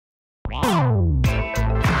Hey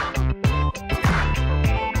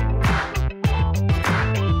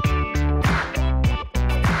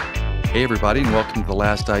everybody, and welcome to the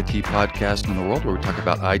last IT podcast in the world, where we talk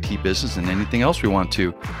about IT business and anything else we want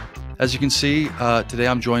to. As you can see, today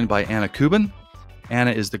I'm joined by Anna Cooban.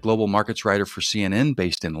 Anna is the global markets writer for CNN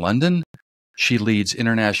based in London. She leads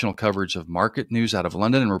international coverage of market news out of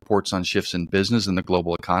London and reports on shifts in business and the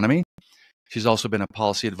global economy. She's also been a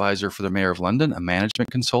policy advisor for the Mayor of London, a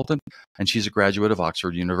management consultant, and she's a graduate of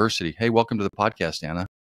Oxford University. Hey, welcome to the podcast, Anna.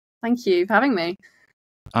 Thank you for having me.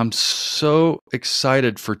 I'm so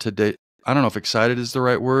excited for today. I don't know if excited is the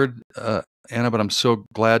right word, Anna, but I'm so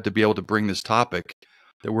glad to be able to bring this topic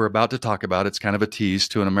that we're about to talk about. It's kind of a tease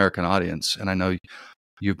to an American audience, and I know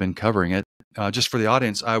you've been covering it. Just for the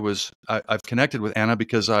audience, I've connected with Anna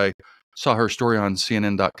because I saw her story on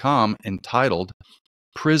CNN.com entitled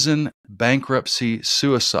 "Prison, Bankruptcy,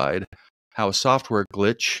 Suicide: How a Software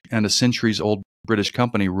Glitch and a Centuries-Old British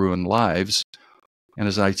Company Ruined Lives." And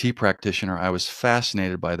as an IT practitioner, I was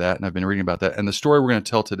fascinated by that, and I've been reading about that. And the story we're going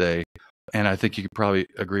to tell today, and I think you could probably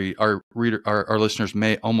agree, our listeners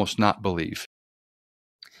may almost not believe.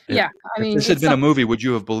 Yeah, I mean, if this had been a movie, would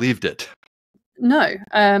you have believed it? No,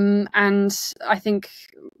 and I think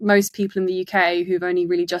most people in the UK who've only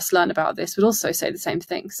really just learned about this would also say the same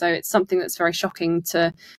thing. So it's something that's very shocking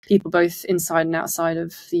to people both inside and outside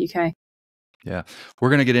of the UK. Yeah, we're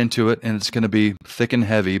going to get into it, and it's going to be thick and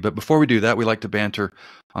heavy. But before we do that, we like to banter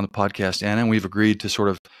on the podcast, Anna, and we've agreed to sort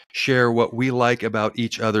of share what we like about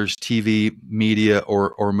each other's TV, media,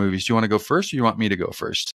 or movies. Do you want to go first, or you want me to go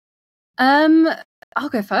first? I'll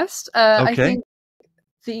go first. Okay. I think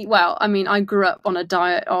I grew up on a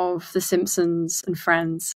diet of The Simpsons and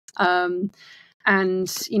Friends. And,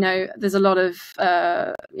 you know, there's a lot of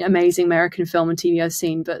amazing American film and TV I've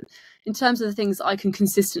seen, but in terms of the things I can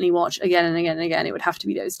consistently watch again and again and again, it would have to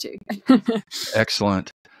be those two. Excellent.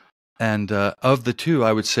 And of the two,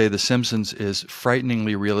 I would say The Simpsons is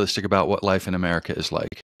frighteningly realistic about what life in America is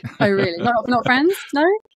like. Oh, really? Not Friends? No?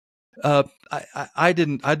 I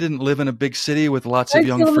didn't live in a big city with lots of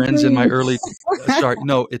young friends in my early. Sorry,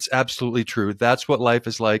 no, it's absolutely true. That's what life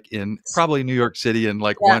is like in probably New York City in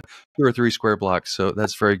like 1, 2, or 3 square blocks. So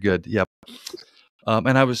that's very good. Yep.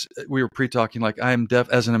 And we were pre-talking, like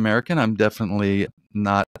as an American, I'm definitely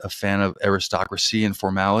not a fan of aristocracy and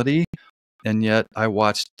formality. And yet I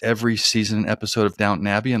watched every season and episode of Downton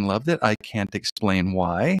Abbey and loved it. I can't explain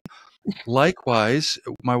why. Likewise,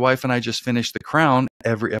 my wife and I just finished The Crown,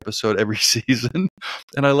 every episode, every season,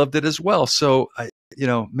 and I loved it as well. So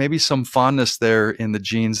maybe some fondness there in the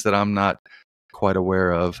genes that I'm not quite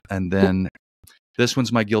aware of. And then this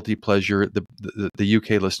one's my guilty pleasure. The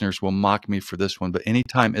UK listeners will mock me for this one, but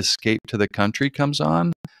anytime Escape to the Country comes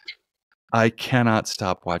on, I cannot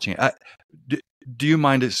stop watching it. Do you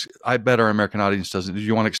mind? I bet our American audience doesn't. Do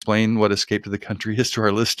you want to explain what Escape to the Country is to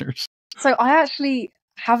our listeners? So I actually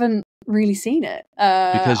haven't really seen it.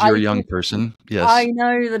 Because you're a young person, yes. I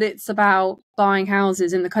know that it's about buying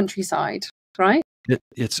houses in the countryside, right?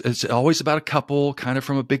 It's always about a couple kind of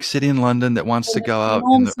from a big city in London that wants to go out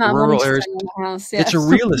in the rural areas. Yes. It's a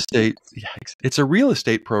real estate. It's a real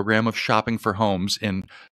estate program of shopping for homes in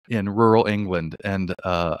rural England, and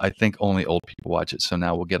I think only old people watch it. So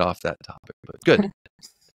now we'll get off that topic. But good.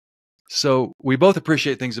 So we both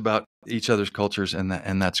appreciate things about each other's cultures, and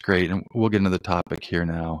that's great. And we'll get into the topic here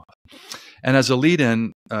now. And as a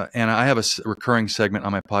lead-in, Anna, I have a recurring segment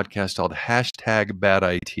on my podcast called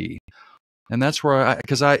 #BadIT. And that's where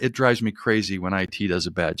it drives me crazy when IT does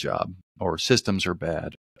a bad job or systems are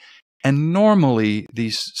bad. And normally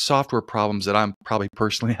these software problems that I'm probably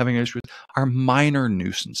personally having issues with are minor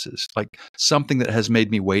nuisances, like something that has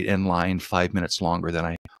made me wait in line 5 minutes longer than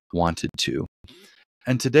I wanted to.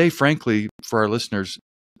 And today, frankly, for our listeners,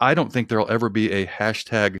 I don't think there'll ever be a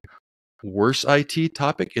 #worse IT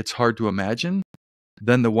topic. It's hard to imagine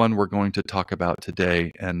than the one we're going to talk about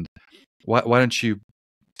today. And why don't you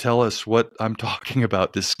tell us what I'm talking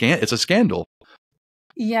about? It's a scandal.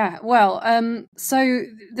 Yeah, well, so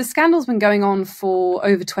the scandal's been going on for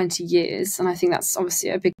over 20 years, and I think that's obviously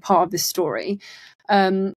a big part of this story.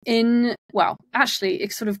 Actually,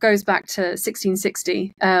 it sort of goes back to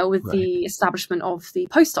 1660 with the establishment of the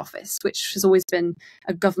post office, which has always been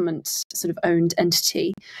a government sort of owned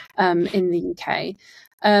entity in the UK.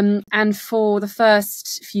 And for the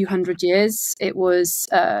first few hundred years, it was,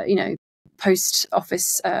 post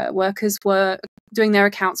office workers were doing their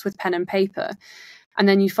accounts with pen and paper. And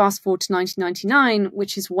then you fast forward to 1999,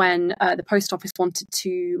 which is when the post office wanted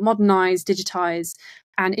to modernize, digitize,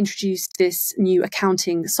 and introduce this new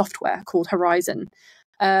accounting software called Horizon.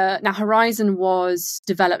 Now, Horizon was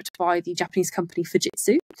developed by the Japanese company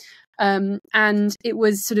Fujitsu, and it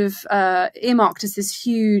was sort of earmarked as this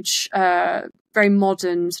huge, very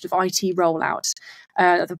modern sort of IT rollout.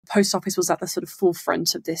 The post office was at the sort of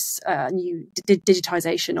forefront of this new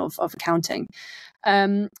digitization of accounting.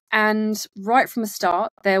 And right from the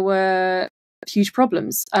start, there were huge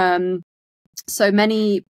problems. So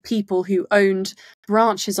many people who owned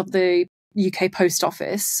branches of the UK Post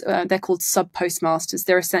Office, they're called Subpostmasters.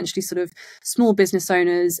 They're essentially sort of small business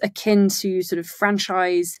owners akin to sort of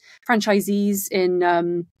franchisees in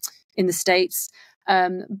the States.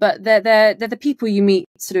 But they're the people you meet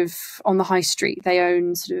sort of on the high street. They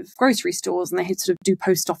own sort of grocery stores, and they sort of do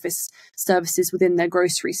post office services within their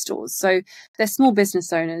grocery stores. So they're small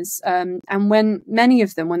business owners. And when many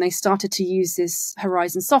of them, when they started to use this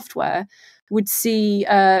Horizon software, would see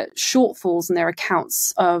shortfalls in their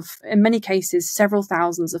accounts of, in many cases, several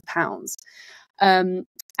thousands of pounds. And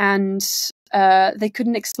they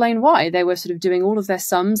couldn't explain why. They were sort of doing all of their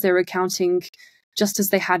sums. They were accounting just as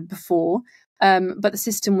they had before. But the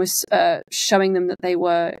system was showing them that they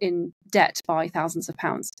were in debt by thousands of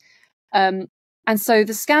pounds. And so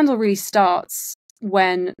the scandal really starts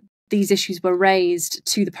when these issues were raised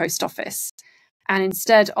to the post office. And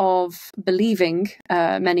instead of believing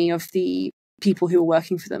many of the people who were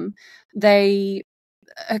working for them, they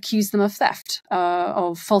accused them of theft,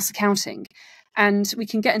 of false accounting. And we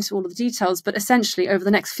can get into all of the details, but essentially over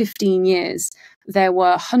the next 15 years, there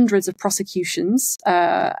were hundreds of prosecutions,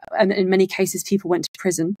 and in many cases, people went to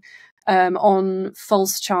prison on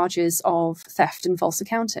false charges of theft and false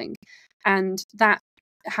accounting. And that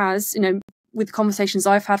has, with conversations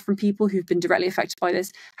I've had from people who've been directly affected by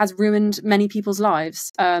this, has ruined many people's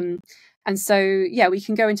lives. And so, yeah, we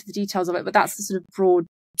can go into the details of it, but that's the sort of broad,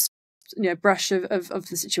 brush of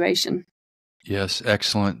the situation. Yes,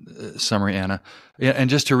 excellent summary, Anna. Yeah,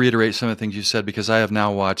 and just to reiterate some of the things you said, because I have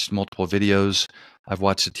now watched multiple videos. I've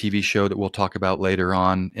watched a TV show that we'll talk about later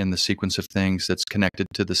on in the sequence of things that's connected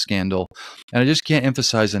to the scandal. And I just can't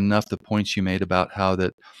emphasize enough the points you made about how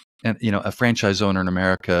that, and a franchise owner in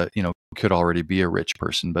America, could already be a rich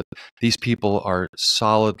person, but these people are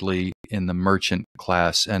solidly in the merchant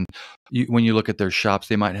class. And when you look at their shops,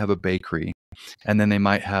 they might have a bakery, and then they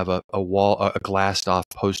might have a glassed off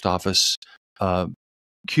post office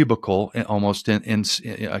cubicle, almost in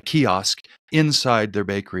a kiosk inside their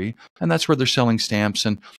bakery, and that's where they're selling stamps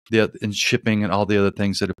and shipping and all the other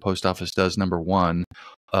things that a post office does. Number one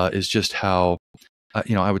is just how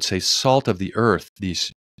I would say salt of the earth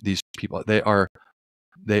these people, they are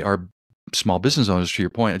small business owners, to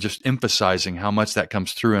your point, just emphasizing how much that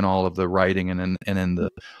comes through in all of the writing and in the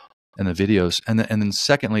videos. And then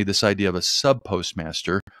secondly, this idea of a sub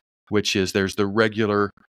postmaster, which is there's the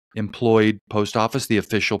regular employed post office, the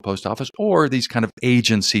official post office, or these kind of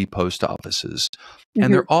agency post offices. Mm-hmm.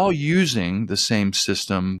 And they're all using the same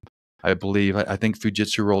system. I believe, I think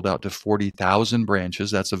Fujitsu rolled out to 40,000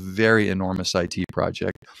 branches. That's a very enormous IT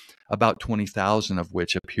project, about 20,000 of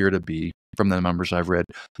which appear to be, from the numbers I've read,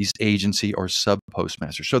 these agency or sub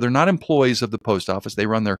postmasters. So they're not employees of the post office. They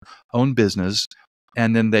run their own business,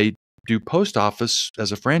 and then they do post office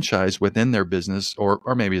as a franchise within their business, or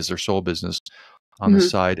maybe as their sole business on the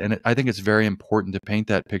side. And I think it's very important to paint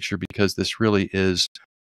that picture, because this really is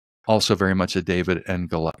also very much a David and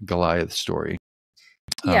Goliath story.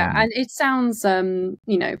 Yeah, and it sounds,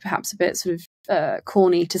 perhaps a bit sort of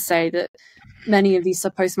corny to say that many of these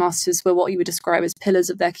sub-postmasters were what you would describe as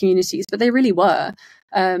pillars of their communities, but they really were.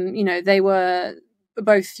 They were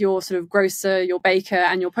both your sort of grocer, your baker,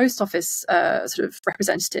 and your post office sort of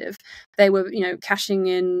representative. They were, cashing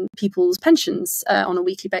in people's pensions on a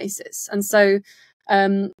weekly basis. And so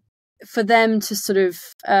for them to sort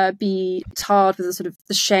of be tarred with a sort of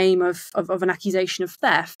the shame of an accusation of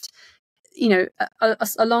theft,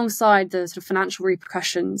 alongside the sort of financial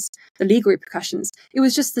repercussions, the legal repercussions, it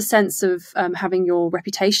was just the sense of having your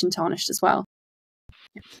reputation tarnished as well.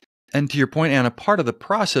 Yeah. And to your point, Anna, part of the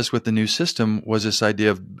process with the new system was this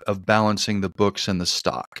idea of balancing the books and the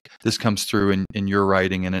stock. This comes through in your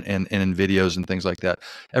writing and in videos and things like that.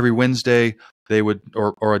 Every Wednesday, they would,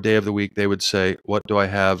 or a day of the week, they would say, what do I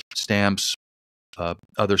have? Stamps,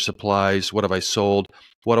 other supplies, what have I sold?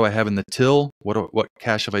 What do I have in the till? What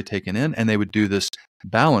cash have I taken in? And they would do this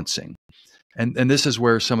balancing. And this is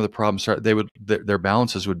where some of the problems start. Their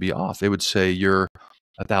balances would be off. They would say, you're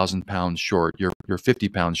 1,000 pounds short, you're 50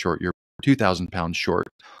 pounds short, you're 2,000 pounds short.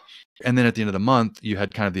 And then at the end of the month, you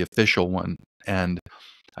had kind of the official one. And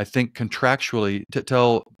I think contractually, to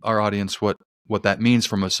tell our audience what that means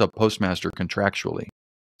from a sub postmaster contractually.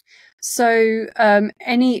 So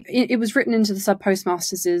it was written into the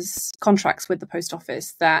sub-postmasters' contracts with the post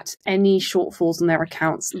office that any shortfalls on their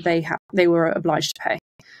accounts they were obliged to pay.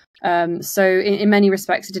 So in many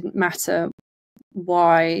respects, it didn't matter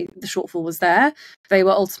why the shortfall was there. They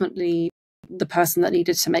were ultimately the person that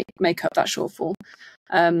needed to make up that shortfall.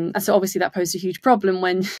 And so obviously that posed a huge problem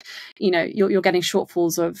when, you're getting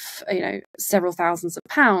shortfalls of, several thousands of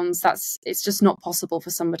pounds. It's just not possible for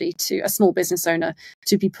a small business owner,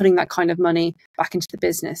 to be putting that kind of money back into the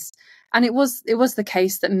business. And it was the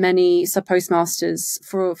case that many sub-postmasters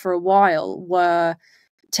for a while were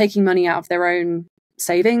taking money out of their own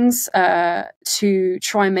savings to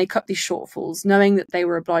try and make up these shortfalls, knowing that they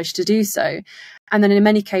were obliged to do so. And then in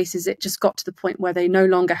many cases, it just got to the point where they no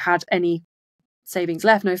longer had any savings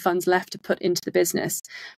left, no funds left to put into the business.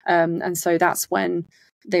 And so that's when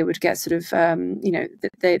they would get sort of,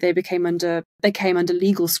 they came under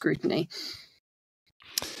legal scrutiny.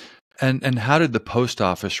 And how did the post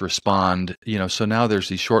office respond? So now there's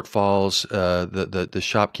these shortfalls. The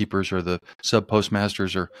shopkeepers or the sub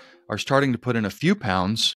postmasters are starting to put in a few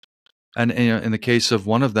pounds, and in the case of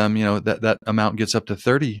one of them, that amount gets up to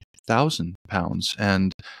 £30,000,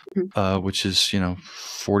 and which is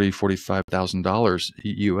 $45,000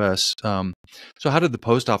 US. So how did the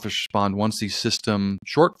post office respond once these system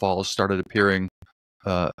shortfalls started appearing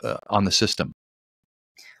on the system?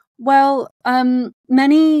 Well,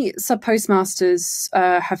 many sub-postmasters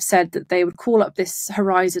have said that they would call up this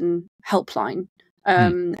Horizon helpline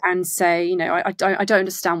and say, I don't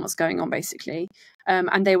understand what's going on, basically.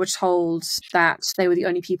 And they were told that they were the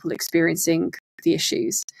only people experiencing the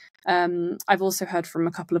issues. I've also heard from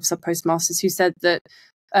a couple of sub-postmasters who said that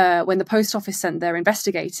when the post office sent their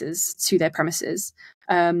investigators to their premises,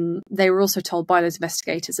 they were also told by those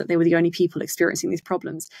investigators that they were the only people experiencing these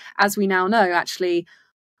problems. As we now know, actually,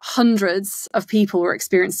 hundreds of people were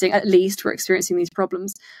experiencing these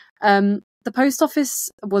problems. The post office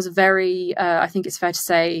was very, I think it's fair to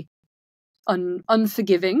say,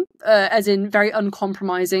 unforgiving, as in very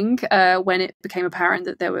uncompromising, when it became apparent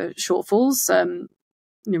that there were shortfalls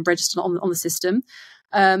registered on the system.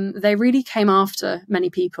 They really came after many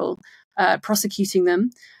people, prosecuting them,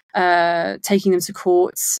 taking them to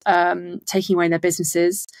courts, taking away their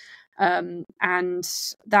businesses. And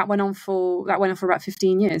that went on for about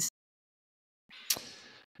 15 years.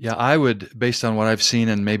 Yeah, I would, based on what I've seen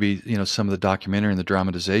and maybe, some of the documentary and the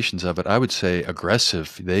dramatizations of it, I would say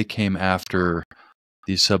aggressive. They came after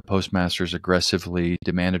these sub-postmasters aggressively,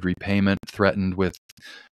 demanded repayment, threatened with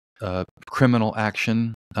criminal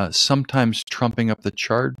action, sometimes trumping up the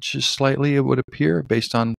charges slightly, it would appear,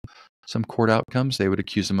 based on some court outcomes. They would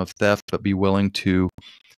accuse them of theft, but be willing to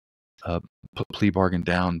plea bargain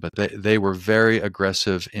down. But they were very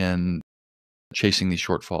aggressive in chasing these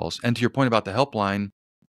shortfalls. And to your point about the helpline,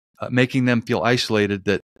 making them feel isolated,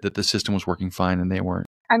 that the system was working fine and they weren't.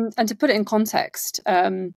 And to put it in context,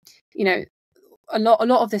 a lot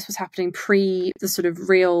of this was happening pre the sort of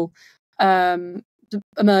real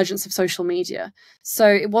emergence of social media. So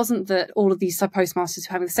it wasn't that all of these sub-postmasters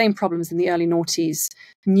who were having the same problems in the early noughties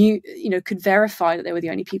could verify that they were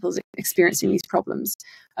the only people experiencing these problems.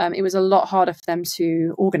 It was a lot harder for them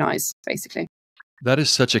to organize, basically. That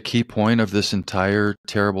is such a key point of this entire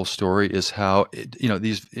terrible story, is how,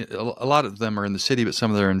 a lot of them are in the city, but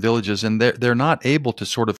some of them are in villages, and they're not able to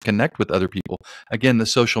sort of connect with other people. Again, the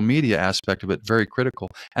social media aspect of it, very critical.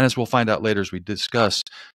 And as we'll find out later as we discuss,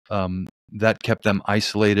 that kept them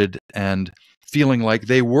isolated and feeling like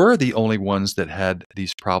they were the only ones that had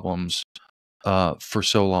these problems for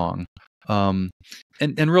so long. And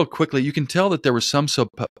real quickly, you can tell that there were some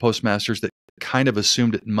postmasters that kind of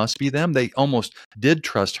assumed it must be them. They almost did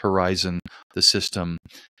trust Horizon, the system,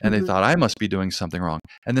 and they thought, I must be doing something wrong.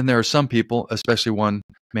 And then there are some people, especially one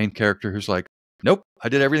main character, who's like, nope, I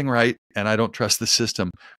did everything right and I don't trust the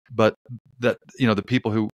system. But that, the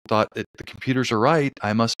people who thought that the computers are right,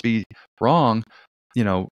 I must be wrong,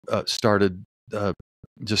 started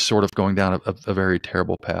just sort of going down a very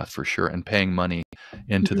terrible path, for sure, and paying money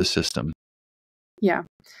into the system. Yeah.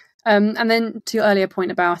 And then to your earlier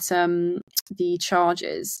point about the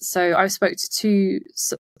charges. So I spoke to two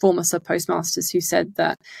former sub-postmasters who said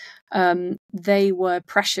that they were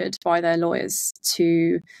pressured by their lawyers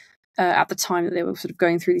to, at the time that they were sort of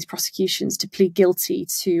going through these prosecutions, to plead guilty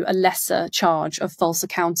to a lesser charge of false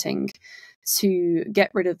accounting to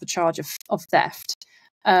get rid of the charge of theft.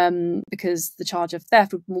 Because the charge of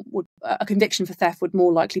theft a conviction for theft would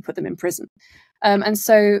more likely put them in prison. And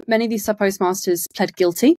so many of these sub-postmasters pled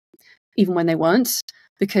guilty, even when they weren't,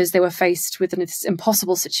 because they were faced with an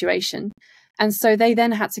impossible situation. And so they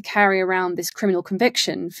then had to carry around this criminal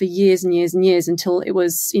conviction for years and years and years until it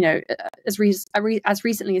was, you know, as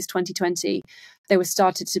recently as 2020, they were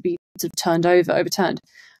started to be sort of overturned.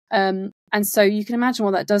 And so you can imagine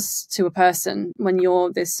what that does to a person when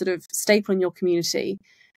you're this sort of staple in your community,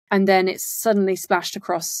 and then it's suddenly splashed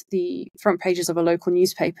across the front pages of a local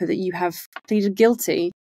newspaper that you have pleaded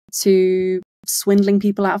guilty to swindling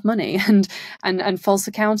people out of money and false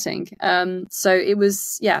accounting. So it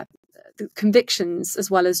was, yeah, the convictions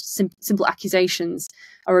as well as simple accusations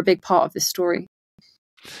are a big part of this story.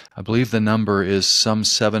 I believe the number is some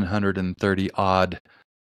 730 odd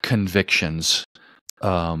convictions.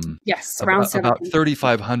 Yes, around about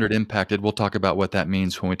 3,500 impacted. We'll talk about what that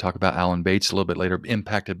means when we talk about Alan Bates a little bit later.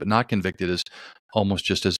 Impacted but not convicted is almost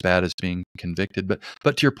just as bad as being convicted.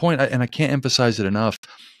 But to your point, and I can't emphasize it enough,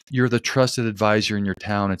 you're the trusted advisor in your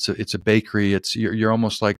town. It's a bakery. You're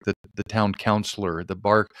almost like the town counselor,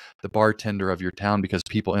 the bartender of your town, because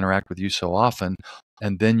people interact with you so often.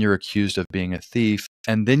 And then you're accused of being a thief,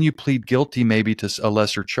 and then you plead guilty maybe to a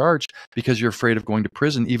lesser charge because you're afraid of going to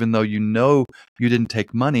prison, even though you know you didn't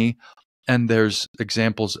take money. And there's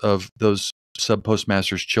examples of those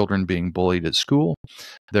sub-postmasters' children being bullied at school.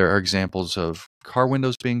 There are examples of car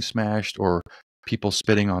windows being smashed, or people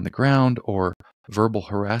spitting on the ground, or verbal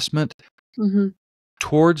harassment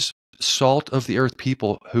towards salt of the earth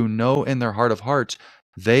people who know in their heart of hearts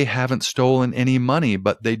they haven't stolen any money,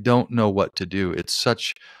 but they don't know what to do. It's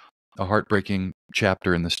such a heartbreaking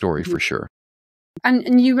chapter in the story, for sure.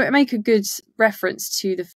 And you make a good reference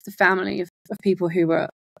to the family of people who were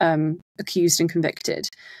accused and convicted,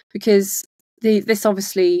 because this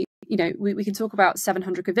obviously, you know, we can talk about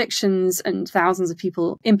 700 convictions and thousands of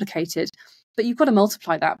people implicated, but you've got to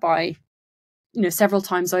multiply that by, you know, several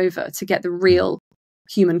times over to get the real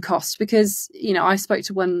human cost. Because, you know, I spoke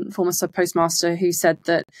to one former sub-postmaster who said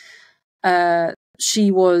that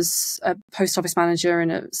she was a post office manager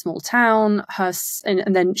in a small town,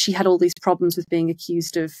 and then she had all these problems with being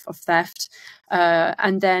accused of theft.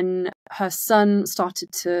 And then her son started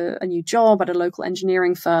a new job at a local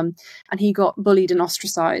engineering firm, and he got bullied and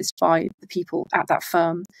ostracized by the people at that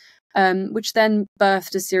firm. Which then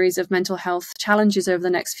birthed a series of mental health challenges over the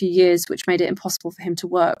next few years, which made it impossible for him to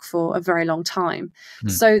work for a very long time.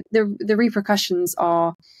 So the repercussions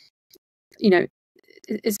are, you know,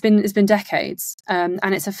 it's been decades, and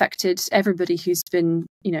it's affected everybody who's been,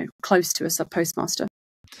 you know, close to a sub-postmaster.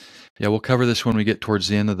 Yeah, we'll cover this when we get towards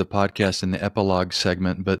the end of the podcast in the epilogue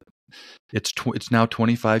segment, but it's now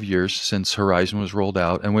 25 years since Horizon was rolled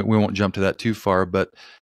out, and we won't jump to that too far, but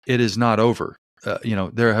it is not over. You know,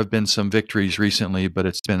 there have been some victories recently, but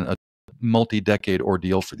it's been a multi-decade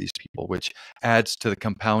ordeal for these people, which adds to the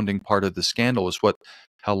compounding part of the scandal, is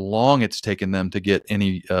how long it's taken them to get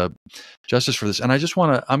any justice for this. And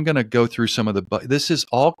I'm going to go through some of this is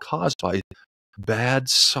all caused by bad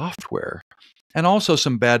software, and also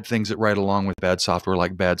some bad things that ride along with bad software,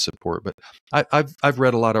 like bad support. But I've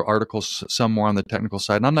read a lot of articles, some more on the technical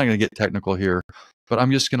side, and I'm not going to get technical here, but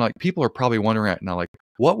I'm just going to, like, people are probably wondering right now, like,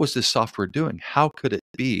 what was this software doing? How could it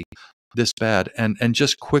be this bad? And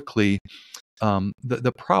just quickly,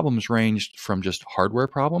 the problems ranged from just hardware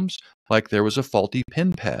problems, like there was a faulty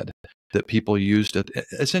pin pad that people used.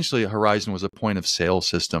 Essentially, Horizon was a point of sale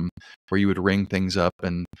system where you would ring things up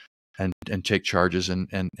and take charges and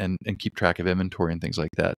keep track of inventory and things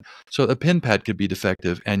like that. So a pin pad could be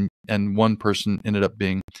defective, and one person ended up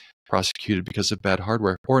being prosecuted because of bad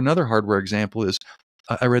hardware. Or another hardware example is,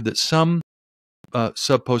 I read that some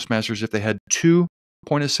sub-postmasters, if they had two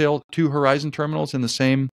Horizon terminals in the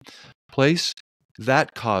same place,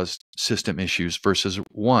 that caused system issues versus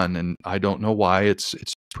one, and I don't know why. It's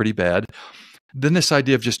pretty bad. Then this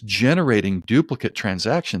idea of just generating duplicate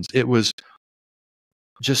transactions, it was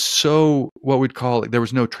just so, what we'd call, there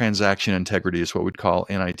was no transaction integrity is what we'd call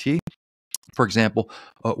in IT. For example,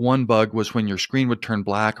 one bug was when your screen would turn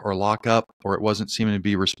black or lock up, or it wasn't seeming to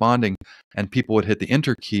be responding, and people would hit the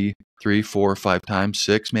enter key 3, 4, 5 times,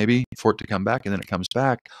 6 maybe, for it to come back, and then it comes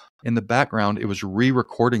back. In the background, it was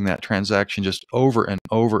re-recording that transaction just over and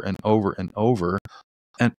over and over and over,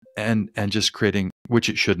 and just creating, which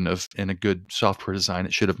it shouldn't have. In a good software design,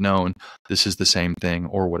 it should have known this is the same thing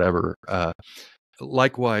or whatever.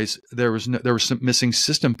 Likewise, there were some missing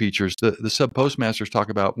system features. The sub-postmasters talk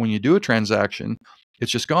about when you do a transaction,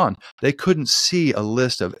 it's just gone. They couldn't see a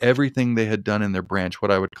list of everything they had done in their branch,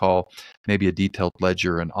 what I would call maybe a detailed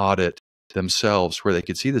ledger, an audit themselves, where they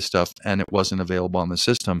could see this stuff, and it wasn't available on the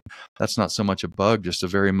system. That's not so much a bug, just a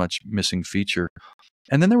very much missing feature.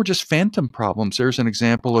 And then there were just phantom problems. There's an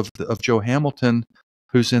example of Joe Hamilton,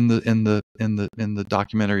 who's in the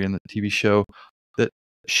documentary, in the TV show, that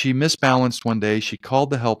she misbalanced one day. She called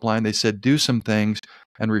the helpline. They said, do some things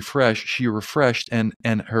and refresh. She refreshed, and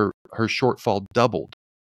her shortfall doubled.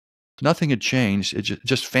 Nothing had changed. It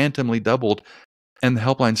just phantomly doubled. And the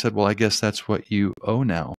helpline said, well, I guess that's what you owe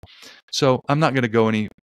now. So I'm not going to go any.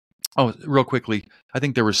 Oh, real quickly, I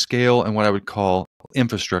think there was scale and what I would call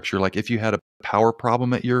infrastructure. Like if you had a power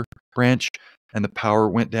problem at your branch and the power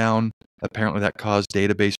went down, apparently that caused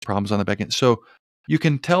database problems on the back end. So you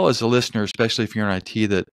can tell as a listener, especially if you're in IT,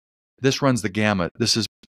 that this runs the gamut.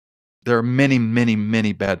 There are many, many,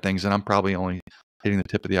 many bad things, and I'm probably only hitting the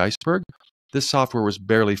tip of the iceberg. This software was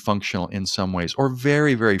barely functional in some ways, or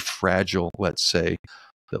very, very fragile, let's say,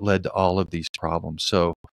 that led to all of these problems.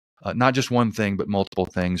 So not just one thing, but multiple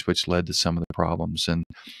things which led to some of the problems. And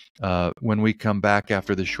when we come back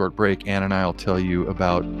after this short break, Anna and I will tell you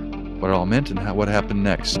about what it all meant and what happened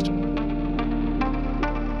next.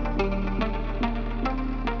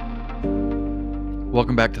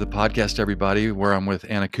 Welcome back to the podcast, everybody, where I'm with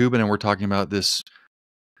Anna Cooban, and we're talking about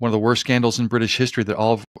one of the worst scandals in British history that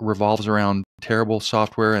all revolves around terrible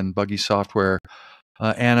software and buggy software.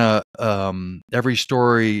 Anna, every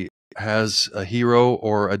story has a hero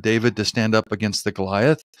or a David to stand up against the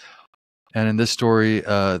Goliath. And in this story,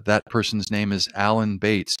 that person's name is Alan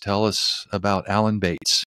Bates. Tell us about Alan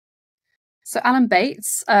Bates. So Alan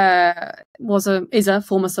Bates is a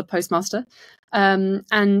former sub-postmaster,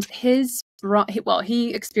 and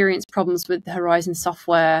he experienced problems with the Horizon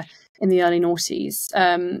software in the early noughties.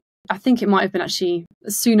 I think it might have been actually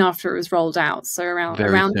soon after it was rolled out. So around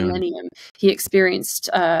millennium, he experienced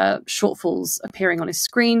shortfalls appearing on his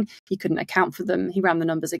screen. He couldn't account for them. He ran the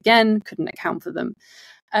numbers again, couldn't account for them.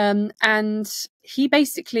 And he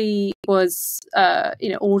basically was,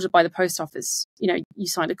 ordered by the post office, you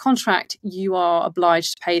signed a contract, you are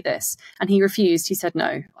obliged to pay this. And he refused. He said,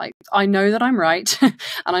 no, I know that I'm right. And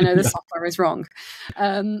I know the software is wrong.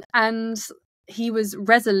 And he was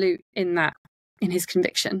resolute in his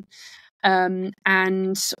conviction. He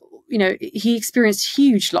experienced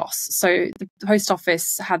huge loss. So the post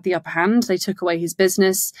office had the upper hand. They took away his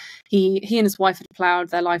business. He and his wife had plowed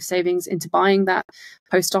their life savings into buying that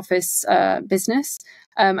post office business.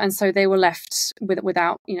 And so they were left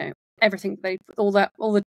without, everything all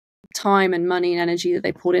the time and money and energy that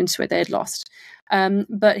they poured into it, they had lost.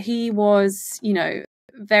 But he was,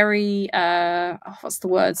 very, what's the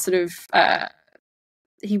word?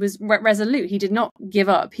 He was resolute. He did not give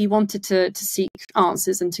up. He wanted to seek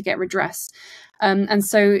answers and to get redress. And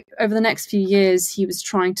so over the next few years, he was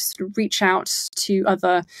trying to sort of reach out to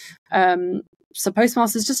other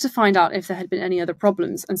sub-postmasters just to find out if there had been any other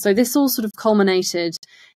problems. And so this all sort of culminated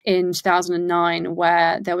in 2009,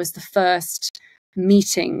 where there was the first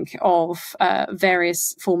meeting of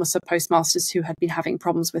various former sub-postmasters who had been having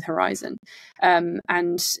problems with Horizon. And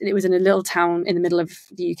it was in a little town in the middle of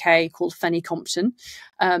the UK called Fenny, Compton.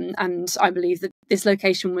 And I believe that this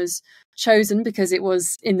location was chosen because it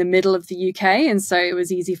was in the middle of the UK, and so it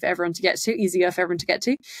was easier for everyone to get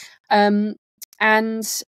to.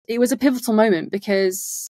 And it was a pivotal moment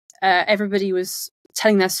because everybody was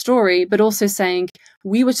telling their story, but also saying,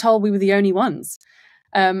 we were told we were the only ones.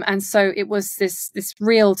 And so it was this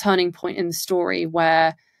real turning point in the story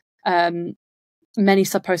where many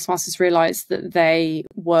sub-postmasters realized that they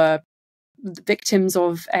were victims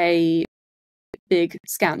of a big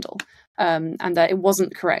scandal, and that it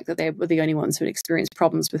wasn't correct that they were the only ones who had experienced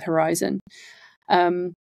problems with Horizon.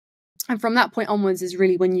 And from that point onwards is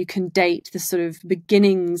really when you can date the sort of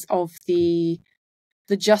beginnings of the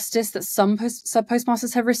justice that some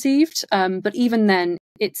sub-postmasters have received. But even then,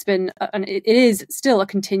 it's been, and it is still a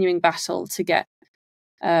continuing battle to get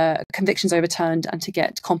convictions overturned and to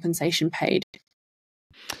get compensation paid.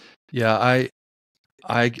 Yeah,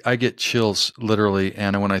 I get chills literally,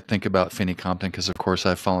 Anna, when I think about Fenny Compton, because of course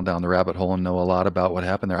I've fallen down the rabbit hole and know a lot about what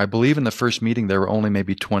happened there. I believe in the first meeting there were only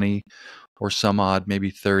maybe 20 or some odd, maybe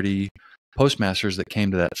 30 postmasters that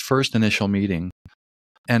came to that first initial meeting.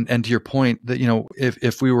 And to your point that,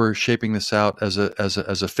 if we were shaping this out as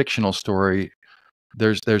a fictional story,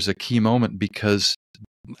 there's a key moment because,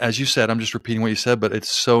 as you said, I'm just repeating what you said, but it's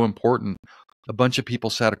so important. A bunch of people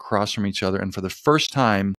sat across from each other, and for the first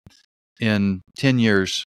time in 10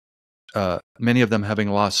 years, many of them having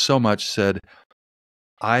lost so much said,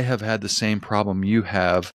 I have had the same problem you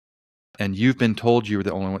have, and you've been told you were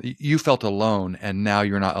the only one. You felt alone, and now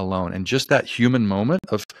you're not alone. And just that human moment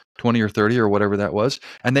of 20 or 30 or whatever that was,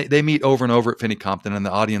 and they meet over and over at Fenny Compton, and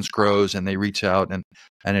the audience grows, and they reach out, and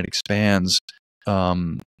it expands.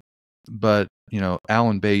 But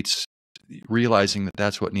Alan Bates, realizing that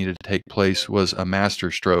that's what needed to take place, was a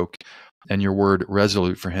master stroke, and your word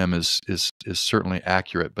resolute for him is certainly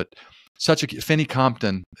accurate. But such a Fenny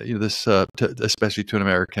Compton, this especially to an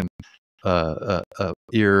American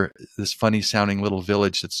ear, this funny sounding little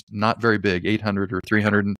village that's not very big, 800 or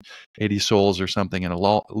 380 souls or something, in a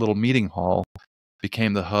little meeting hall,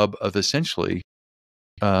 became the hub of essentially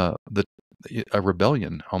a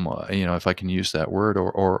rebellion, if I can use that word,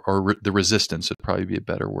 or the resistance would probably be a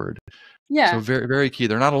better word. Yeah. So very, very key.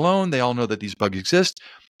 They're not alone. They all know that these bugs exist,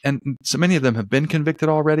 and so many of them have been convicted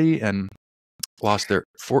already and lost their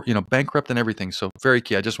bankrupt and everything. So very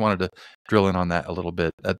key. I just wanted to drill in on that a little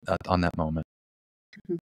bit on that moment.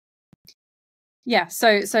 Yeah.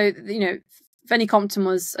 So Fenny Compton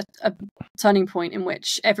was a turning point in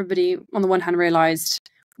which everybody, on the one hand, realised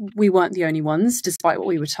we weren't the only ones, despite what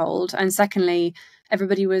we were told, and secondly,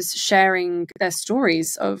 everybody was sharing their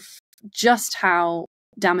stories of just how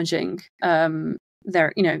damaging the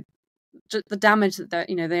damage that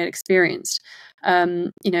they had experienced.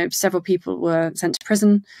 Several people were sent to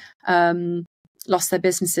prison, lost their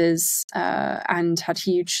businesses, and had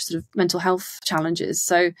huge sort of mental health challenges.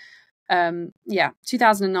 So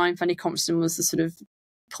 2009 Fenny Compton was the sort of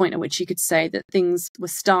point at which you could say that things were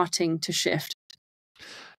starting to shift.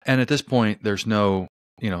 And at this point, there's no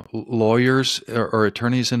lawyers or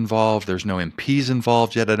attorneys involved. There's no MPs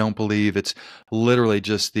involved yet, I don't believe. It's literally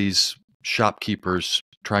just these shopkeepers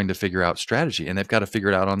trying to figure out strategy, and they've got to figure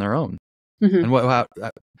it out on their own. Mm-hmm.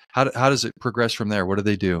 And how does it progress from there? What do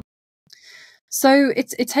they do? So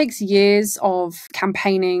it takes years of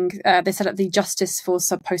campaigning. They set up the Justice for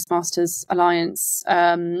Subpostmasters Alliance.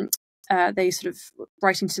 They sort of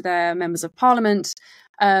writing to their members of parliament,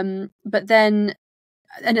 but then.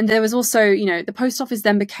 And then there was also, the post office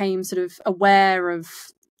then became sort of aware of,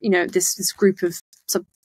 this group of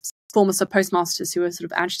former sub-postmasters who were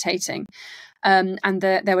sort of agitating. And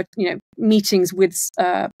there were, meetings with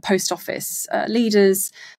post office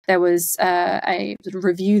leaders. There was a sort of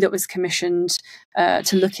review that was commissioned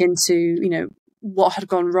to look into, what had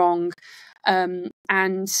gone wrong. And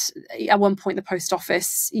at one point, the post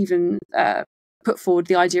office even put forward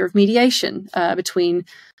the idea of mediation between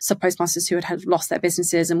sub-postmasters who had lost their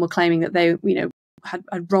businesses and were claiming that they,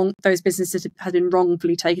 those businesses had been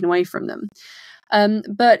wrongfully taken away from them.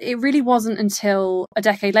 But it really wasn't until a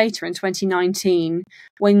decade later, in 2019,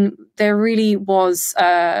 when there really was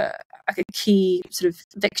a key sort of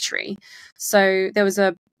victory. So there was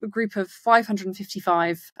a group of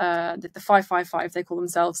 555, the 555 they call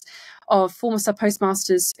themselves, of former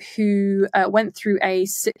sub-postmasters who went through a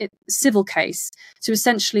civil case to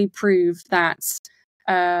essentially prove that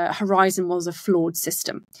Horizon was a flawed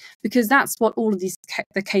system, because that's what all of these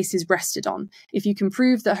the cases rested on. If you can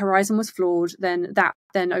prove that Horizon was flawed, then that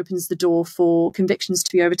then opens the door for convictions to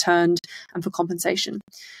be overturned and for compensation.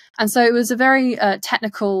 And so it was a very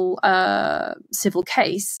technical civil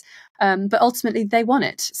case, but ultimately they won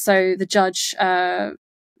it. So the judge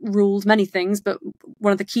ruled many things, but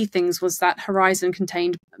one of the key things was that Horizon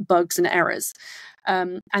contained bugs and errors.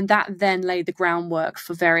 And that then laid the groundwork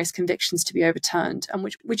for various convictions to be overturned, and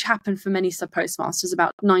which happened for many sub-postmasters.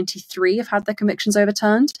 About 93 have had their convictions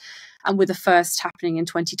overturned, and with the first happening in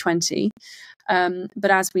 2020.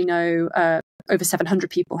 But as we know, over 700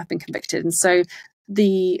 people have been convicted. And so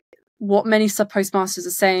what many sub-postmasters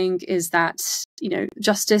are saying is that,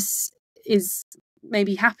 justice is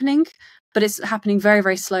maybe happening, but it's happening very,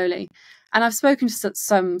 very slowly. And I've spoken to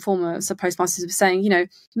some former sub-postmasters who are saying,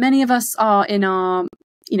 many of us are in our,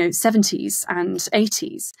 70s and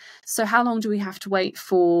 80s. So how long do we have to wait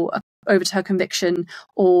for an overturned conviction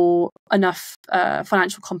or enough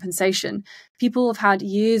financial compensation? People have had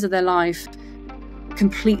years of their life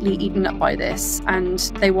completely eaten up by this, and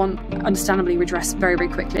they want, understandably, redress very, very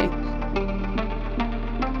quickly.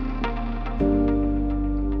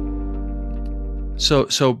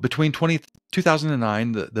 So between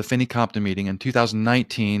 2009, the Fenny Compton meeting, and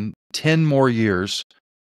 2019, 10 more years.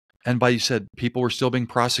 And you said people were still being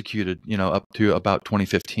prosecuted, up to about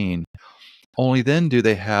 2015. Only then do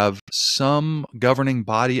they have some governing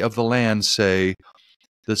body of the land say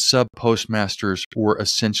the sub-postmasters were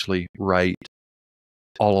essentially right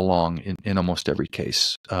all along in almost every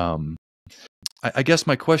case. I guess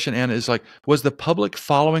my question, Anna, is was the public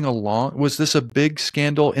following along? Was this a big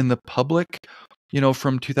scandal in the public,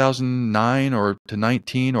 from 2009 or to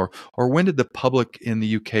 19, or when did the public in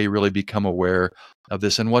the UK really become aware of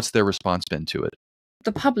this, and what's their response been to it?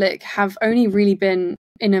 The public have only really been,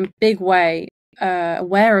 in a big way,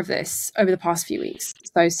 aware of this over the past few weeks.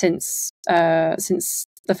 So since the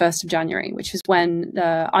 1st of January, which is when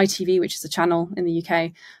ITV, which is a channel in the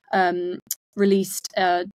UK, released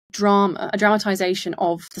a dramatization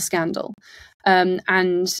of the scandal.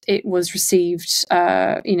 and it was received,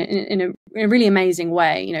 in a really amazing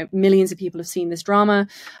way. Millions of people have seen this drama.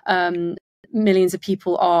 Millions of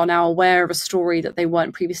people are now aware of a story that they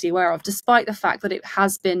weren't previously aware of, despite the fact that it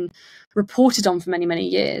has been reported on for many, many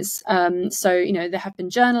years. So, there have been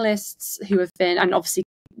journalists who have been, and obviously,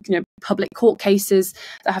 public court cases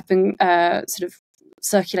that have been sort of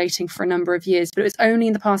circulating for a number of years. But it was only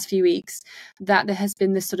in the past few weeks that there has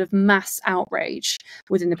been this sort of mass outrage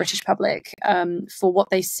within the British public for what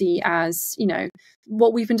they see as,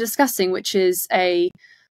 what we've been discussing, which is a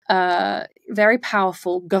very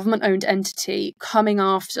powerful government-owned entity coming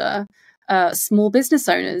after small business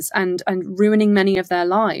owners and ruining many of their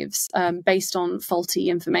lives based on faulty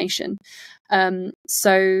information.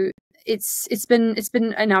 So it's been,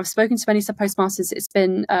 and I've spoken to many sub-postmasters. It's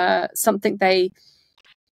been something they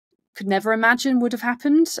could never imagine would have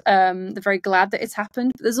happened. They're very glad that it's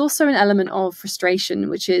happened. But there's also an element of frustration,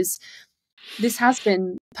 which is this has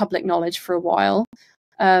been public knowledge for a while.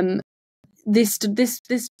 This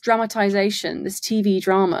dramatization, this TV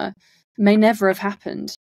drama, may never have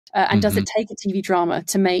happened. And does it take a TV drama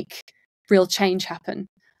to make real change happen?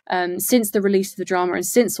 Since the release of the drama and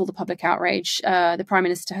since all the public outrage, the Prime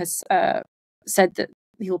Minister has said that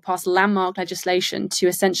he will pass landmark legislation to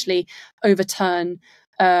essentially overturn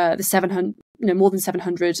the 700, more than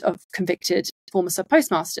 700 of convicted former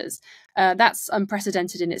sub-postmasters. That's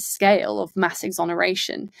unprecedented in its scale of mass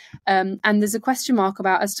exoneration. And there's a question mark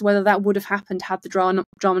as to whether that would have happened had the drama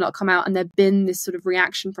not come out and there'd been this sort of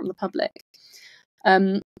reaction from the public.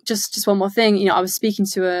 Just one more thing, I was speaking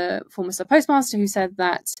to a former sub-postmaster who said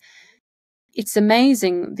that it's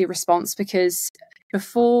amazing, the response, because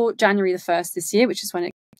before January the 1st this year, which is when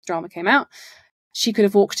the drama came out, she could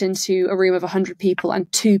have walked into a room of 100 people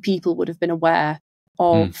and 2 people would have been aware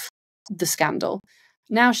of the scandal.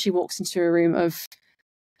 Now she walks into a room of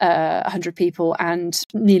 100 people and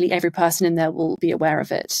nearly every person in there will be aware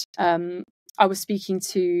of it. I was speaking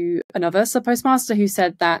to another sub-postmaster who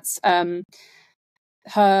said that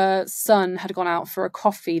her son had gone out for a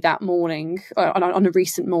coffee that morning, on a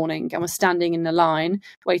recent morning, and was standing in the line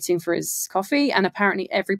waiting for his coffee. And apparently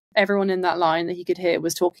everyone in that line that he could hear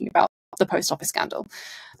was talking about the post office scandal.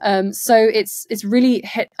 So it's really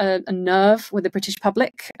hit a nerve with the British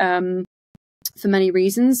public for many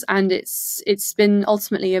reasons, and it's been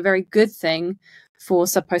ultimately a very good thing for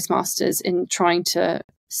sub-postmasters in trying to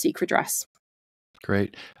seek redress.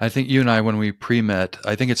 Great. I think you and I, when we pre-met,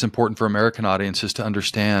 I think it's important for American audiences to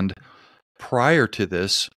understand, prior to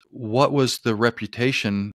this, what was the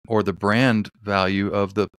reputation or the brand value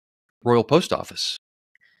of the Royal Post Office?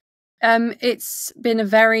 It's been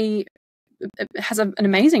it has an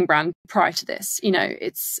amazing brand prior to this.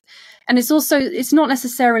 It's not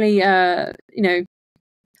necessarily, it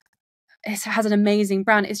has an amazing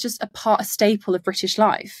brand. It's just a staple of British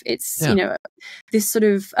life. It's, this sort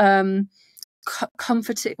of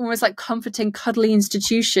comforting, almost like comforting, cuddly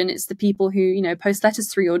institution. It's the people who, post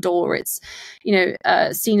letters through your door. It's,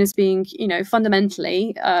 seen as being,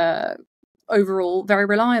 fundamentally, overall very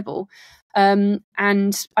reliable. And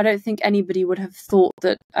I don't think anybody would have thought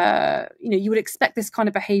that, you would expect this kind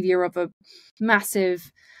of behavior of a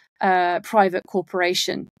massive private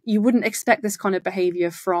corporation. You wouldn't expect this kind of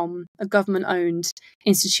behavior from a government-owned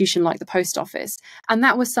institution like the Post Office. And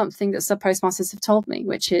that was something that sub-postmasters have told me,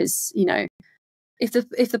 which is, if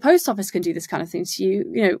the Post Office can do this kind of thing to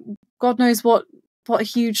you, God knows what a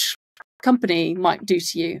huge company might do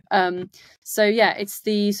to you. So yeah, it's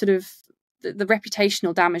the sort of the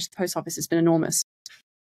reputational damage to the Post Office has been enormous.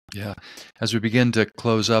 Yeah. As we begin to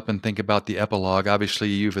close up and think about the epilogue, obviously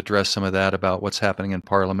you've addressed some of that about what's happening in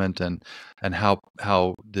Parliament and how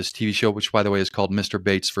this TV show, which by the way is called Mr.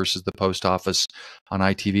 Bates versus the Post Office on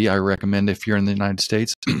ITV. I recommend, if you're in the United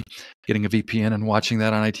States, getting a VPN and watching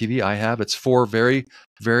that on ITV. I have. It's 4 very,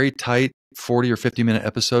 very tight 40 or 50-minute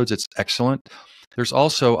episodes. It's excellent. There's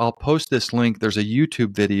also, I'll post this link. There's a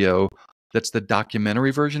YouTube video that's the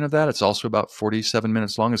documentary version of that. It's also about 47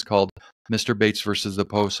 minutes long. It's called Mr. Bates versus the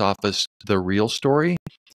Post Office, The Real Story,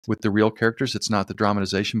 with the real characters. It's not the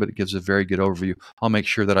dramatization, but it gives a very good overview. I'll make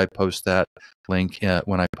sure that I post that link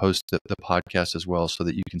when I post the podcast as well, so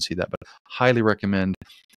that you can see that. But highly recommend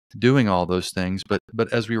doing all those things. But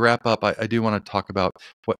as we wrap up, I do want to talk about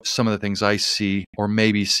what some of the things I see or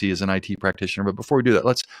maybe see as an IT practitioner. But before we do that,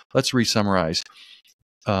 let's re-summarize.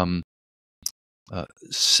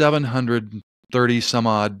 730 some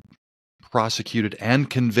odd prosecuted and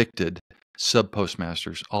convicted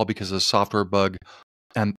sub-postmasters, all because of a software bug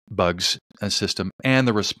and bugs and system, and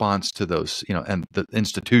the response to those, and the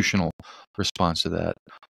institutional response to that.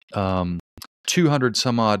 200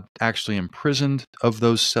 some odd actually imprisoned of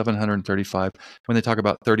those 735. When they talk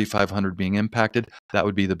about 3,500 being impacted, that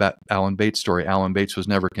would be the Alan Bates story. Alan Bates was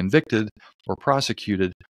never convicted or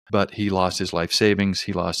prosecuted, but he lost his life savings,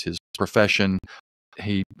 he lost his profession,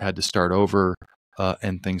 he had to start over,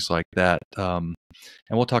 and things like that. And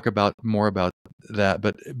we'll talk more about that.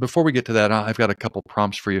 But before we get to that, I've got a couple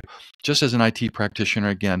prompts for you. Just as an IT practitioner,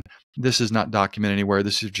 again, this is not documented anywhere.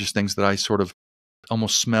 This is just things that I sort of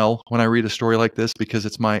almost smell when I read a story like this because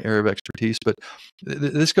it's my area of expertise. But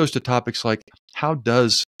this goes to topics like, how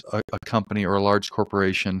does a company or a large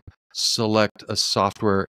corporation select a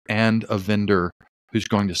software and a vendor who's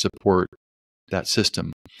going to support that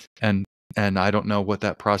system? And I don't know what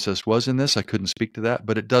that process was in this. I couldn't speak to that,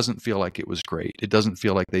 but it doesn't feel like it was great. It doesn't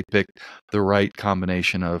feel like they picked the right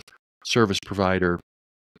combination of service provider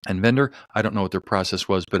and vendor. I don't know what their process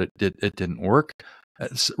was, but it didn't work.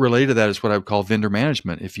 Related to that is what I would call vendor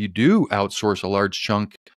management. If you do outsource a large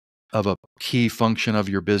chunk of a key function of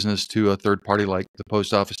your business to a third party like the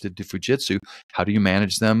post office did to Fujitsu, how do you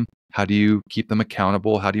manage them? How do you keep them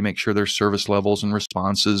accountable? How do you make sure their service levels and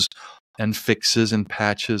responses and fixes and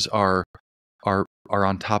patches are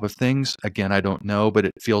on top of things? Again, I don't know, but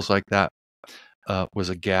it feels like that was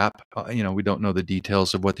a gap. We don't know the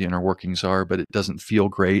details of what the inner workings are, but it doesn't feel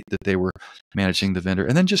great that they were managing the vendor.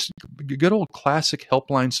 And then just good old classic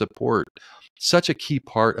helpline support, such a key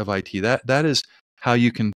part of IT. That is how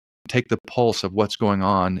you can take the pulse of what's going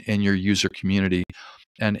on in your user community.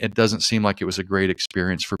 And it doesn't seem like it was a great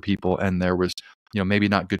experience for people. And there was, maybe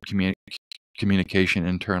not good communication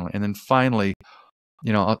internally. And then finally,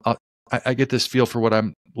 I get this feel for what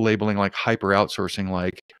I'm labeling like hyper outsourcing,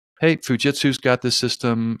 like, hey, Fujitsu's got this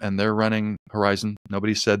system and they're running Horizon.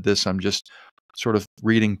 Nobody said this. I'm just sort of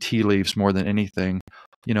reading tea leaves more than anything.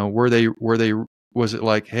 Was it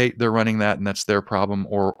like, hey, they're running that and that's their problem?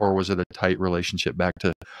 Or was it a tight relationship back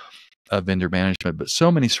to vendor management? But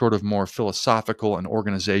so many sort of more philosophical and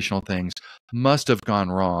organizational things must have gone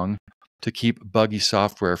wrong to keep buggy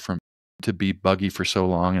software to be buggy for so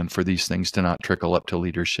long, and for these things to not trickle up to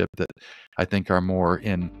leadership that I think are more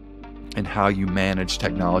in how you manage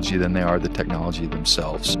technology than they are the technology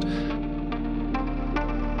themselves.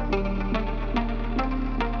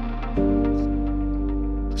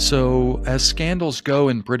 So as scandals go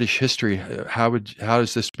in British history, how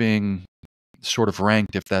is this being sort of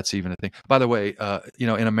ranked, if that's even a thing? By the way,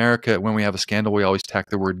 in America, when we have a scandal, we always tack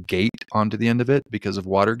the word gate onto the end of it because of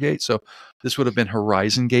Watergate. So this would have been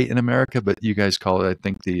Horizon Gate in America, but you guys call it, I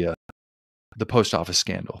think, the post office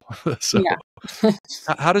scandal. So yeah.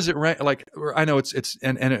 how does it rank? Like, I know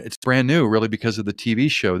it's brand new really because of the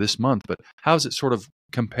TV show this month, but how does it sort of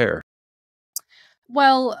compare?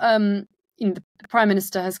 Well, the Prime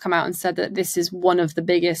Minister has come out and said that this is one of the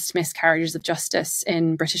biggest miscarriages of justice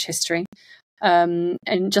in British history. And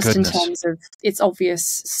just in terms of its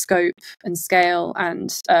obvious scope and scale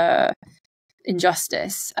and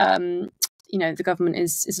injustice, the government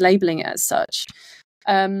is labelling it as such.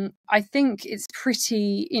 I think it's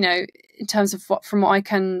pretty, in terms of from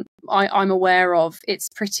what I'm aware of, it's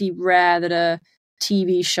pretty rare that a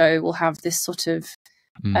TV show will have this sort of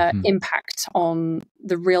impact on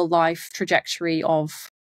the real life trajectory of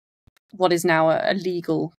what is now a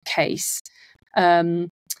legal case.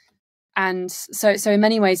 And so in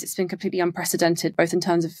many ways, it's been completely unprecedented, both in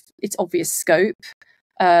terms of its obvious scope,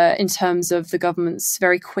 in terms of the government's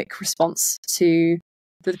very quick response to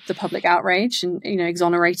the public outrage and,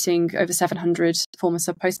 exonerating over 700 former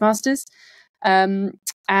Subpostmasters. And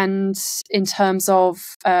in terms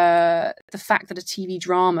of the fact that a TV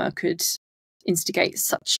drama could instigate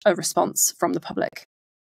such a response from the public.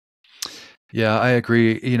 Yeah, I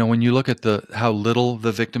agree. When you look at how little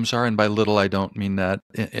the victims are, and by little, I don't mean that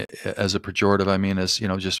as a pejorative. I mean as,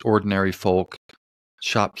 just ordinary folk,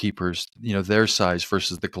 shopkeepers, their size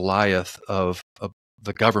versus the Goliath of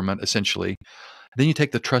the government, essentially. Then you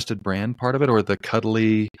take the trusted brand part of it, or the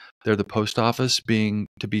cuddly, they're the post office being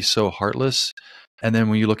to be so heartless. And then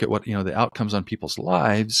when you look at what, the outcomes on people's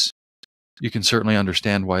lives, you can certainly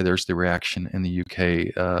understand why there's the reaction in the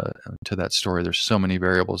UK to that story. There's so many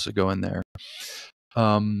variables that go in there.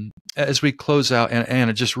 As we close out, and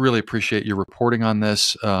Anna, just really appreciate your reporting on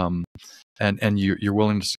this, and your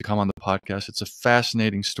willingness to come on the podcast. It's a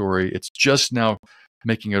fascinating story. It's just now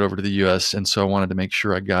making it over to the US, and so I wanted to make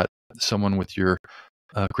sure I got someone with your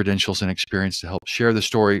credentials and experience to help share the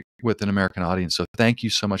story with an American audience. So thank you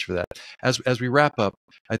so much for that. As we wrap up,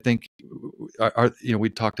 I think we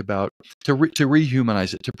talked about to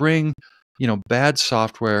rehumanize it, to bring bad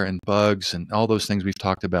software and bugs and all those things we've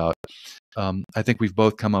talked about. I think we've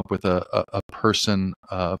both come up with a person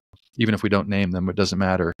even if we don't name them, it doesn't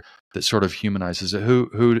matter, that sort of humanizes it?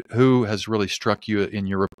 Who has really struck you in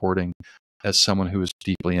your reporting as someone who was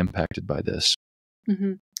deeply impacted by this?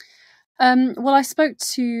 Mm-hmm. Well, I spoke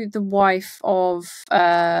to the wife of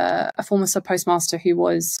a former sub-postmaster who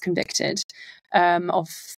was convicted of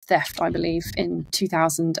theft, I believe, in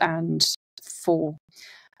 2004.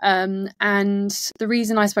 And the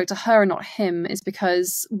reason I spoke to her and not him is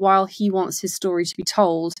because while he wants his story to be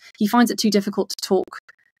told, he finds it too difficult to talk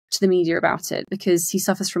to the media about it because he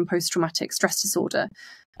suffers from post-traumatic stress disorder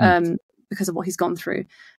because of what he's gone through.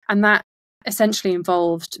 And that essentially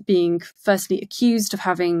involved being firstly accused of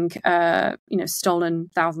having stolen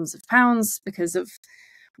thousands of pounds because of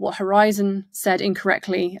what Horizon said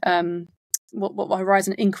incorrectly, what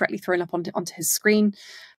Horizon incorrectly thrown up onto his screen.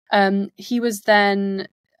 He was then,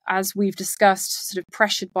 as we've discussed, sort of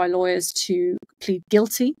pressured by lawyers to plead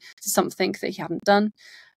guilty to something that he hadn't done.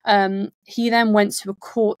 He then went to a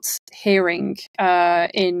court hearing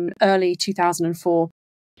in early 2004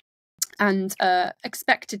 and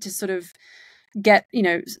expected to sort of get,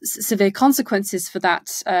 severe consequences for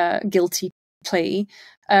that guilty plea,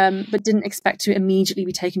 but didn't expect to immediately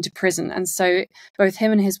be taken to prison. And so both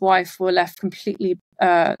him and his wife were left completely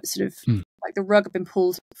like the rug had been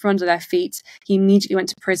pulled from under their feet. He immediately went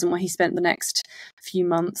to prison where he spent the next few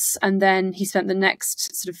months. And then he spent the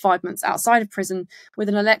next sort of 5 months outside of prison with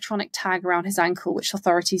an electronic tag around his ankle, which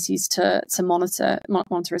authorities used to monitor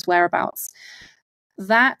his whereabouts.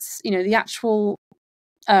 That's, the actual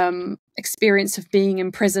experience of being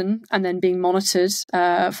in prison and then being monitored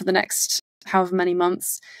for the next however many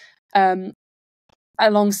months,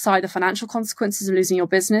 alongside the financial consequences of losing your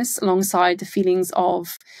business, alongside the feelings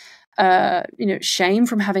of shame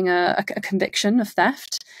from having a conviction of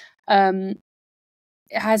theft, it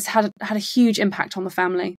has had a huge impact on the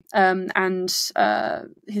family. And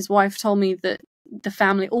his wife told me that the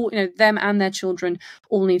family, all them and their children,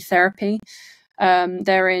 all need therapy.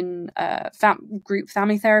 They're in group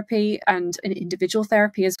family therapy and in individual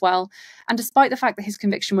therapy as well. And despite the fact that his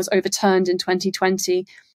conviction was overturned in 2020,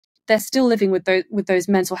 they're still living with those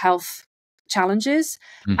mental health challenges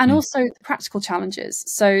and also practical challenges.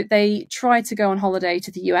 So they tried to go on holiday to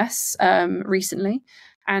the US recently,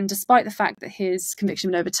 and despite the fact that his conviction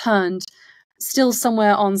was overturned, still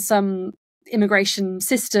somewhere on some immigration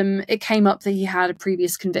system, it came up that he had a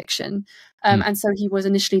previous conviction. And so he was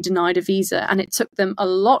initially denied a visa, and it took them a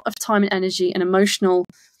lot of time and energy and emotional,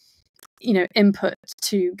 input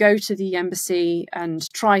to go to the embassy and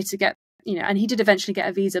try to get, and he did eventually get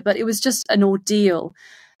a visa, but it was just an ordeal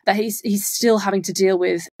that he's still having to deal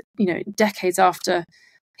with, decades after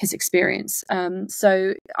his experience.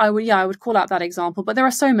 So I would call out that example, but there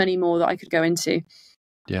are so many more that I could go into.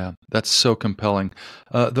 Yeah, that's so compelling.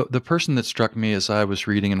 The person that struck me as I was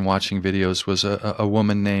reading and watching videos was a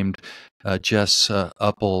woman named Jess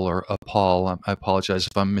Uppel or Appal. I apologize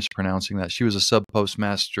if I'm mispronouncing that. She was a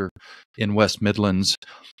sub-postmaster in West Midlands.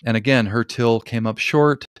 And again, her till came up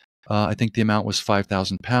short. I think the amount was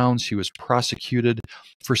 £5,000. She was prosecuted.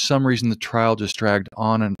 For some reason, the trial just dragged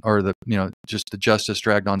on, the justice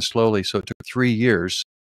dragged on slowly. So it took 3 years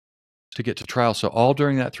to get to trial. So all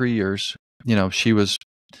during that 3 years, she was,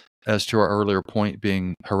 as to our earlier point,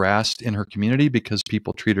 being harassed in her community because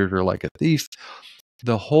people treated her like a thief.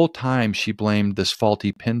 The whole time she blamed this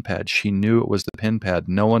faulty pin pad. She knew it was the pin pad.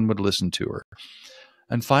 No one would listen to her.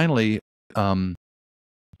 And finally,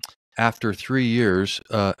 after 3 years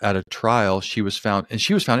at a trial, she was found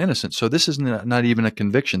innocent. So this is not even a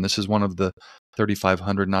conviction. This is one of the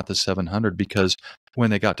 3,500, not the 700, because when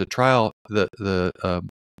they got to trial,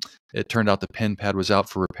 it turned out the pin pad was out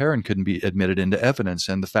for repair and couldn't be admitted into evidence.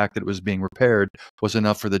 And the fact that it was being repaired was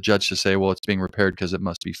enough for the judge to say, well, it's being repaired because it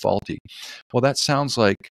must be faulty. Well, that sounds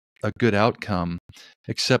like a good outcome,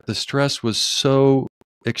 except the stress was so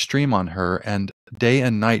extreme on her, and day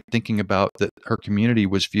and night thinking about that her community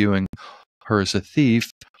was viewing her as a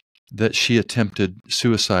thief, that she attempted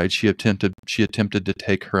suicide. She attempted to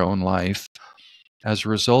take her own life. As a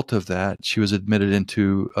result of that, she was admitted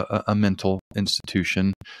into a mental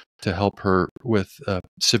institution to help her with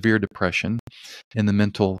severe depression. In the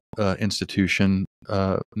mental health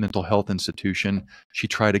institution, she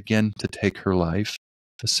tried again to take her life.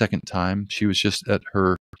 The second time, she was just at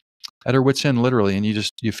her wit's end, literally, and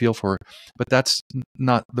you feel for her. But that's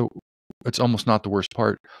it's almost not the worst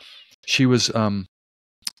part. She was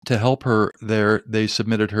to help her there, they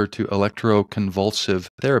submitted her to electroconvulsive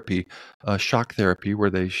therapy, shock therapy, where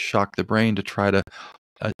they shock the brain to try to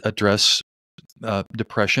address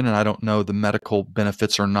depression. And I don't know the medical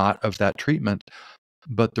benefits or not of that treatment,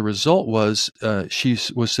 but the result was she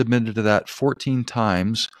was submitted to that 14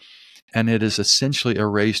 times, and it has essentially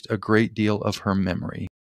erased a great deal of her memory.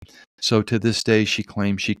 So to this day, she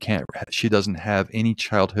claims she doesn't have any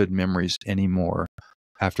childhood memories anymore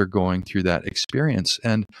after going through that experience.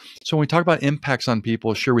 And so when we talk about impacts on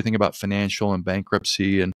people, sure, we think about financial and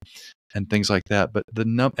bankruptcy and things like that. But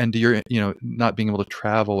and your, not being able to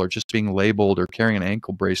travel or just being labeled or carrying an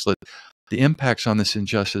ankle bracelet, the impacts on this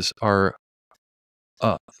injustice are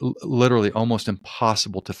literally almost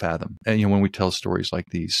impossible to fathom. And when we tell stories like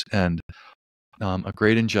these, and a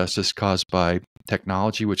great injustice caused by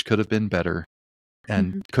technology, which could have been better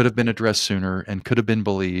and could have been addressed sooner and could have been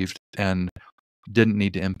believed and didn't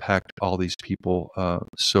need to impact all these people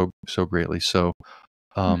so greatly. So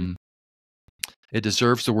it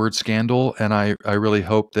deserves the word scandal, and I really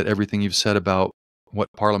hope that everything you've said about what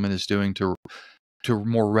Parliament is doing to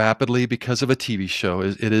more rapidly, because of a TV show,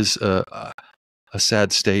 it is a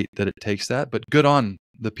sad state that it takes that. But good on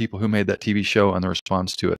the people who made that TV show and the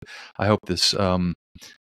response to it. I hope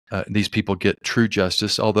these people get true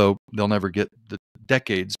justice, although they'll never get the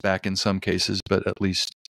decades back in some cases, but at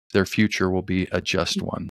least their future will be a just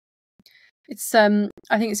one. It's I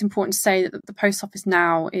think it's important to say that the Post Office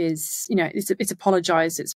now is, it's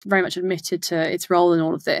apologised. It's very much admitted to its role in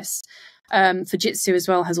all of this. Fujitsu as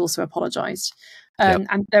well has also apologised.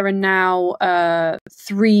 And there are now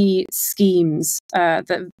 3 schemes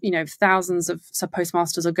that thousands of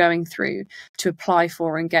sub-postmasters are going through to apply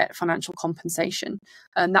for and get financial compensation,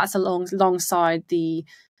 and that's alongside the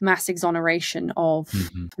mass exoneration of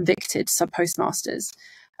convicted sub-postmasters.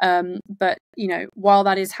 But while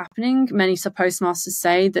that is happening, many sub-postmasters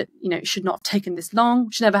say that it should not have taken this long.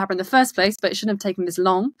 It should never happen in the first place, but it shouldn't have taken this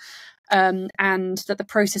long. And that the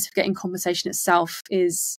process of getting compensation itself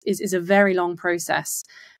is a very long process,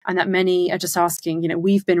 and that many are just asking,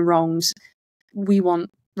 we've been wronged, we want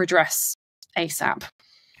redress ASAP.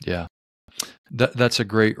 Yeah, that's a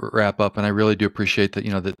great wrap up, and I really do appreciate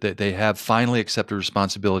that. That they have finally accepted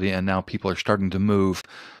responsibility, and now people are starting to move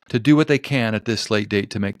to do what they can at this late date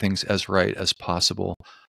to make things as right as possible.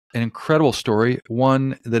 An incredible story,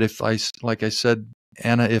 one that like I said,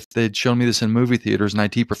 Anna, if they'd shown me this in movie theaters, an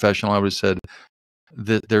IT professional, I would have said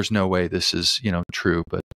that there's no way this is, true,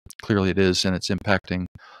 but clearly it is, and it's impacting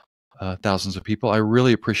thousands of people. I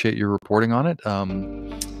really appreciate your reporting on it,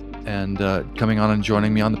 and coming on and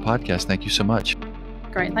joining me on the podcast. Thank you so much.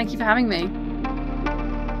 Great. Thank you for having me.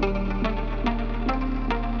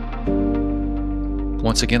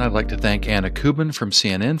 Once again, I'd like to thank Anna Cooban from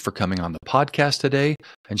CNN for coming on the podcast today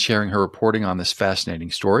and sharing her reporting on this fascinating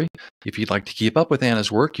story. If you'd like to keep up with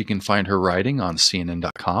Anna's work, you can find her writing on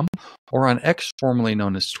CNN.com or on X, formerly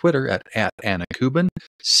known as Twitter, at Anna Cooban,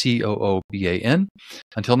 Cooban.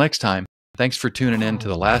 Until next time, thanks for tuning in to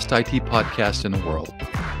the last IT podcast in the world.